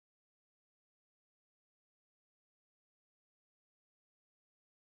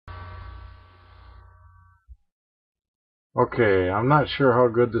Okay, I'm not sure how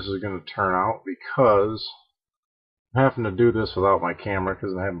good this is going to turn out because I'm having to do this without my camera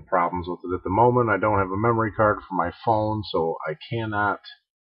because I'm having problems with it at the moment. I don't have a memory card for my phone, so I cannot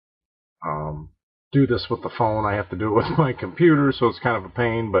um, do this with the phone. I have to do it with my computer, so it's kind of a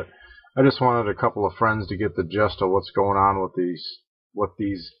pain. But I just wanted a couple of friends to get the gist of what's going on with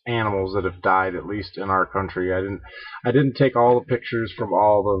these animals that have died, at least in our country. I didn't take all the pictures from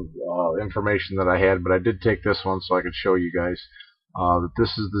all the information that I had, but I did take this one so I could show you guys that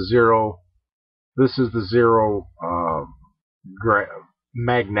this is the zero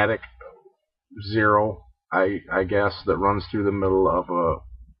magnetic zero, I guess, that runs through the middle of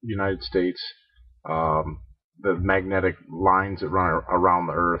United States. The magnetic lines that run around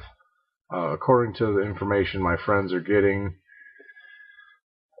the Earth. According to the information my friends are getting,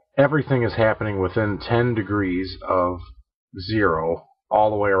 everything is happening within 10 degrees of zero all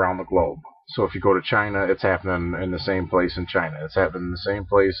the way around the globe. So if you go to China, it's happening in the same place in China. It's happening in the same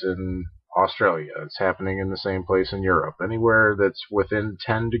place in Australia. It's happening in the same place in Europe. Anywhere that's within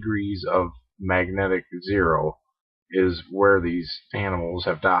 10 degrees of magnetic zero is where these animals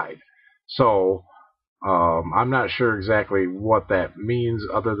have died. So I'm not sure exactly what that means,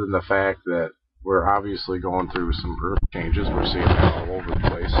 other than the fact that we're obviously going through some earth changes. We're seeing that all over the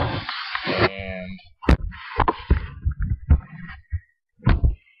place. And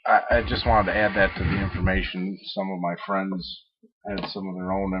I just wanted to add that to the information. Some of my friends had some of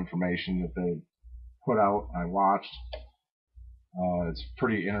their own information that they put out. I watched. It's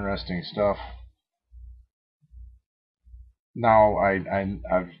pretty interesting stuff. Now,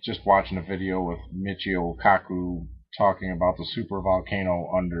 I've just watching a video with Michio Kaku talking about the super volcano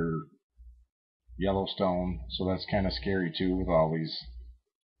under Yellowstone, so that's kind of scary too, with all these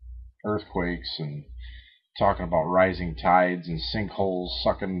earthquakes and talking about rising tides and sinkholes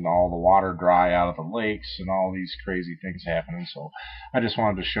sucking all the water dry out of the lakes and all these crazy things happening. So I just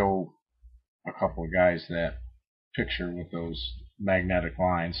wanted to show a couple of guys that picture with those magnetic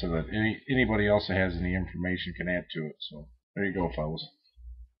lines so that anybody else that has any information can add to it. So there you go, fellas.